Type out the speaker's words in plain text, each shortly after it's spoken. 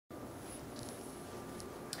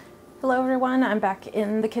Hello everyone, I'm back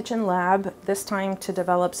in the kitchen lab, this time to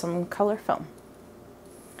develop some color film.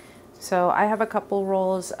 So I have a couple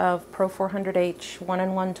rolls of Pro 400H, one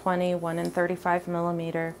in 120, one in 35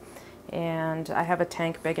 millimeter, and I have a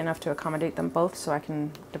tank big enough to accommodate them both so I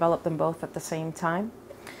can develop them both at the same time.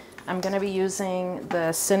 I'm going to be using the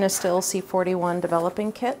Cinestill C41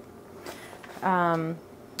 developing kit.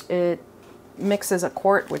 It mixes a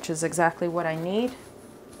quart, which is exactly what I need.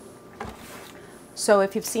 So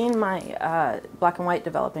if you've seen my black and white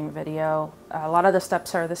developing video, a lot of the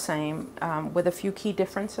steps are the same with a few key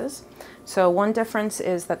differences. So one difference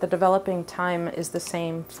is that the developing time is the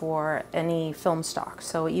same for any film stock.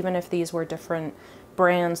 So even if these were different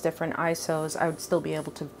brands, different ISOs, I would still be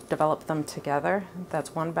able to develop them together.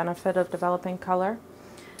 That's one benefit of developing color.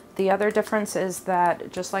 The other difference is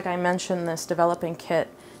that, just like I mentioned, this developing kit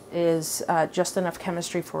is just enough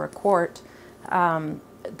chemistry for a quart.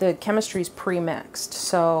 The chemistry is pre-mixed,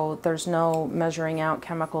 so there's no measuring out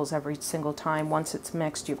chemicals every single time. Once it's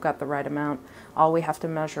mixed, you've got the right amount. All we have to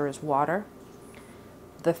measure is water.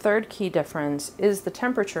 The third key difference is the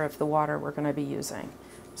temperature of the water we're going to be using.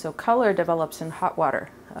 So color develops in hot water.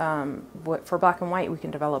 For black and white, we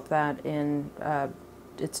can develop that in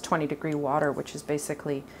it's 20-degree water, which is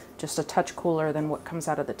basically just a touch cooler than what comes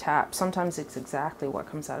out of the tap. Sometimes it's exactly what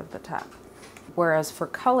comes out of the tap. Whereas for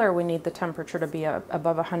color, we need the temperature to be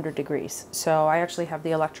above 100 degrees. So I actually have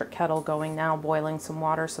the electric kettle going now, boiling some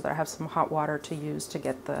water so that I have some hot water to use to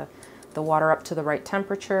get the water up to the right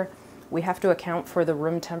temperature. We have to account for the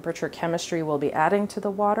room temperature chemistry we'll be adding to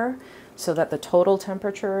the water so that the total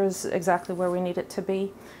temperature is exactly where we need it to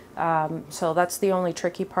be. So that's the only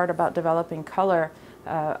tricky part about developing color.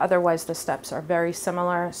 Otherwise, the steps are very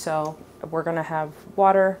similar. So we're going to have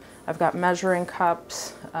water. I've got measuring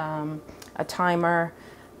cups, a timer,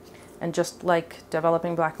 and just like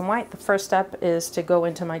developing black and white, the first step is to go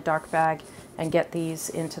into my dark bag and get these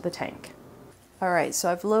into the tank. Alright, so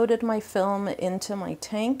I've loaded my film into my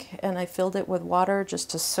tank and I filled it with water just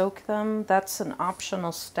to soak them. That's an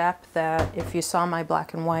optional step that if you saw my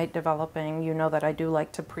black and white developing, you know that I do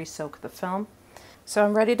like to pre-soak the film. So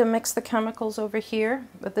I'm ready to mix the chemicals over here,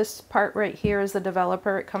 but this part right here is the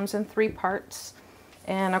developer. It comes in 3 parts,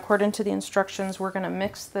 and according to the instructions, we're going to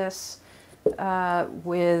mix this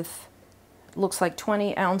with, looks like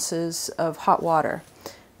 20 ounces of hot water.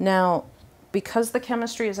 Now, because the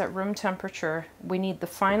chemistry is at room temperature, we need the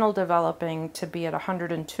final developing to be at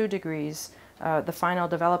 102 degrees, the final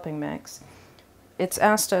developing mix. It's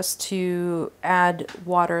asked us to add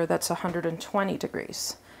water that's 120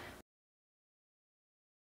 degrees.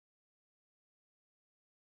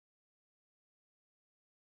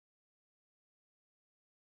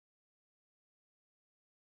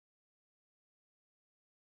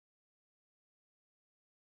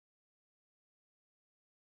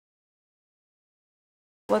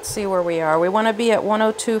 Let's see where we are. We want to be at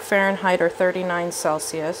 102 Fahrenheit or 39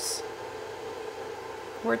 Celsius.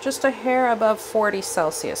 We're just a hair above 40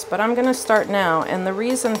 Celsius, but I'm going to start now, and the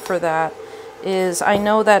reason for that is I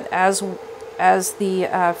know that as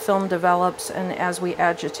the film develops and as we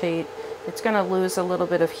agitate, it's going to lose a little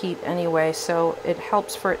bit of heat anyway, so it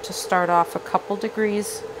helps for it to start off a couple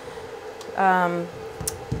degrees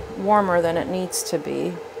warmer than it needs to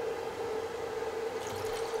be.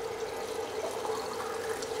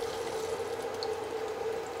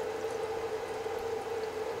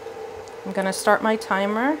 I'm going to start my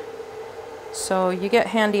timer. So you get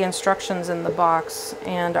handy instructions in the box,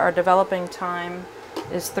 and our developing time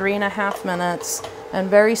is 3.5 minutes, and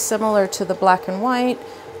very similar to the black and white,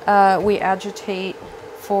 we agitate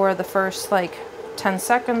for the first like 10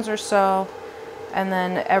 seconds or so, and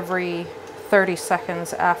then every 30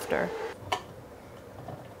 seconds after.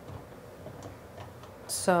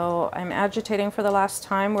 So I'm agitating for the last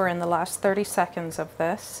time. We're in the last 30 seconds of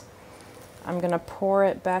this. I'm going to pour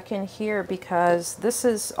it back in here because this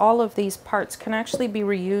is, all of these parts can actually be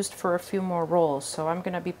reused for a few more rolls. So I'm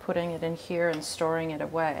going to be putting it in here and storing it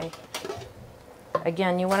away.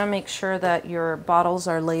 Again, you want to make sure that your bottles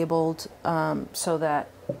are labeled so that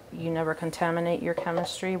you never contaminate your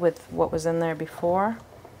chemistry with what was in there before.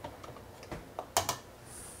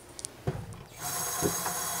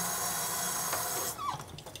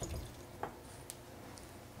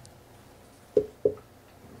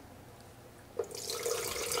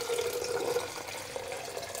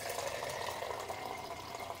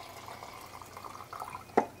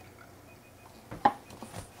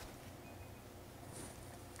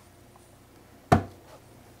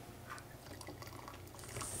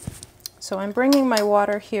 So I'm bringing my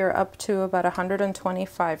water here up to about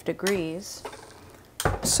 125 degrees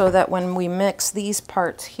so that when we mix these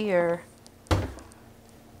parts here,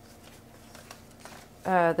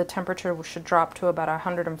 the temperature should drop to about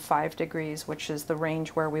 105 degrees, which is the range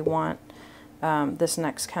where we want this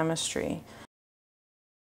next chemistry.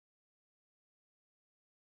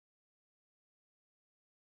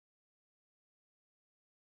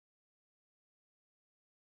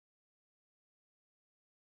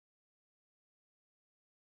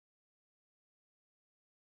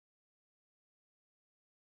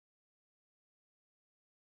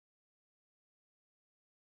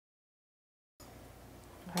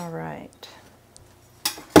 All right.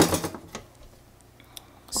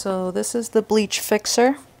 So this is the bleach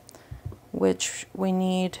fixer, which we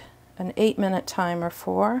need an 8-minute timer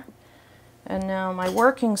for. And now my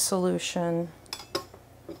working solution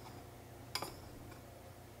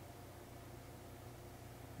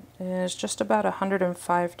is just about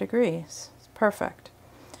 105 degrees. It's perfect.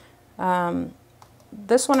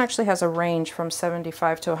 This one actually has a range from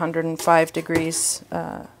 75 to 105 degrees,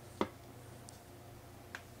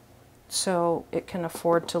 so it can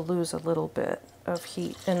afford to lose a little bit of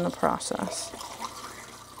heat in the process.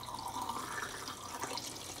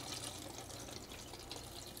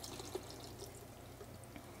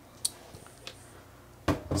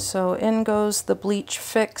 So in goes the bleach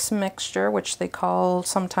fix mixture, which they call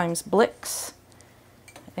sometimes Blix.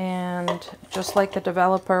 And just like the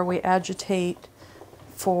developer, we agitate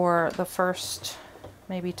for the first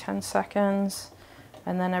maybe 10 seconds,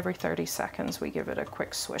 and then every 30 seconds we give it a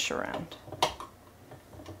quick swish around.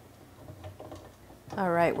 All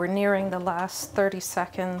right, we're nearing the last 30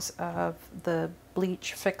 seconds of the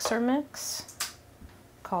bleach fixer mix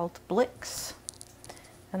called Blix.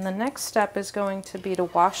 And the next step is going to be to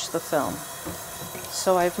wash the film.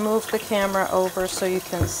 So I've moved the camera over so you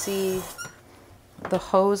can see the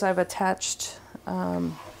hose I've attached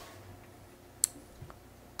to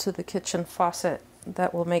the kitchen faucet.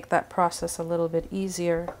 That will make that process a little bit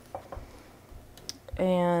easier.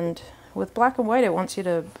 And with black and white, it wants you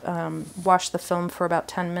to wash the film for about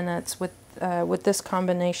 10 minutes. With this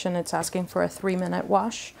combination, it's asking for a 3-minute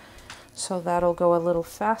wash, so that'll go a little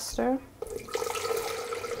faster.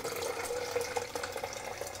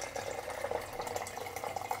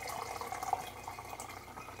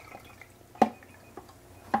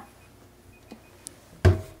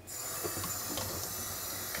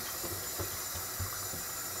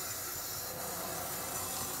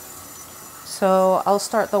 So I'll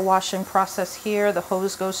start the washing process here. The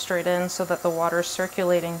hose goes straight in so that the water is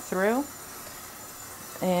circulating through.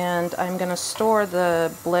 And I'm going to store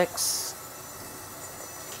the Blix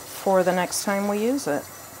for the next time we use it.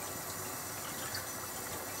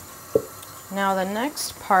 Now the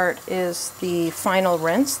next part is the final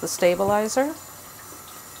rinse, the stabilizer.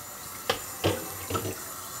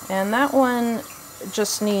 And that one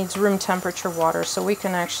just needs room temperature water, so we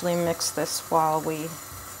can actually mix this while we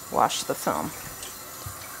wash the film.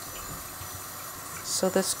 So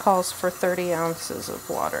this calls for 30 ounces of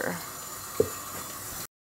water.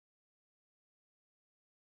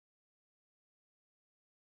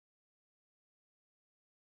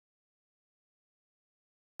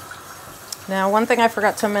 Now, one thing I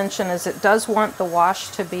forgot to mention is it does want the wash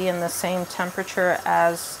to be in the same temperature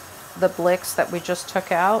as the Blix that we just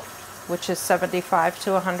took out, which is 75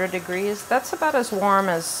 to 100 degrees. That's about as warm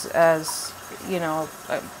as you know,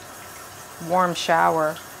 a warm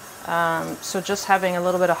shower. So just having a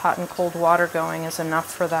little bit of hot and cold water going is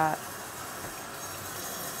enough for that.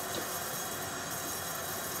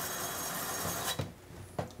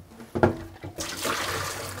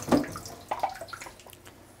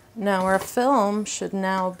 Now our film should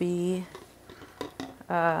now be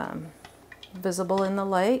visible in the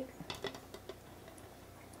light.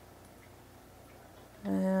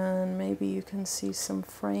 And maybe you can see some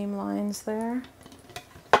frame lines there.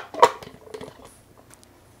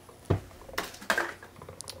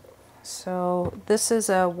 So this is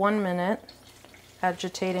a 1 minute,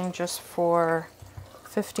 agitating just for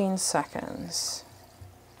 15 seconds.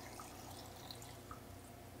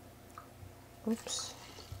 Oops.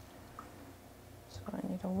 So I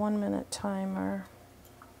need a 1 minute timer.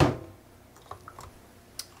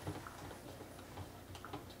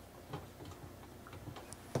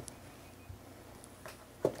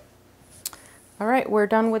 All right, we're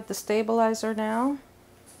done with the stabilizer now.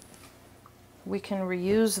 We can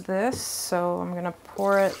reuse this, so I'm going to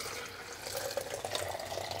pour it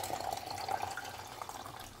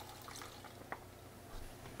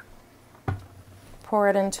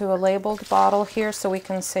into a labeled bottle here so we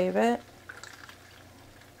can save it.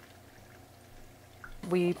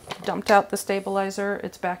 We dumped out the stabilizer,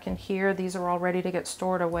 it's back in here. These are all ready to get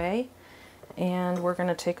stored away, and we're going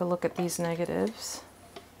to take a look at these negatives.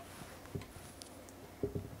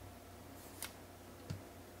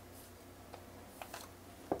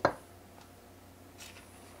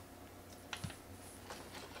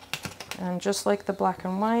 And just like the black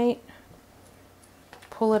and white,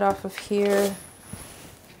 pull it off of here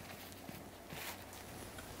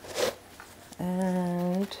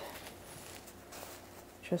and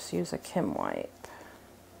just use a Kim wipe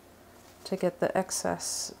to get the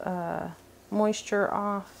excess moisture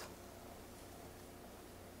off.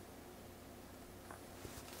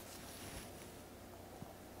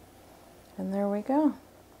 And there we go.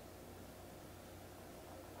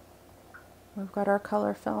 We've got our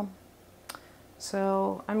color film.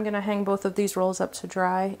 So I'm going to hang both of these rolls up to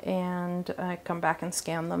dry and come back and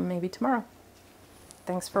scan them maybe tomorrow.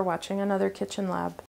 Thanks for watching another Kitchen Lab.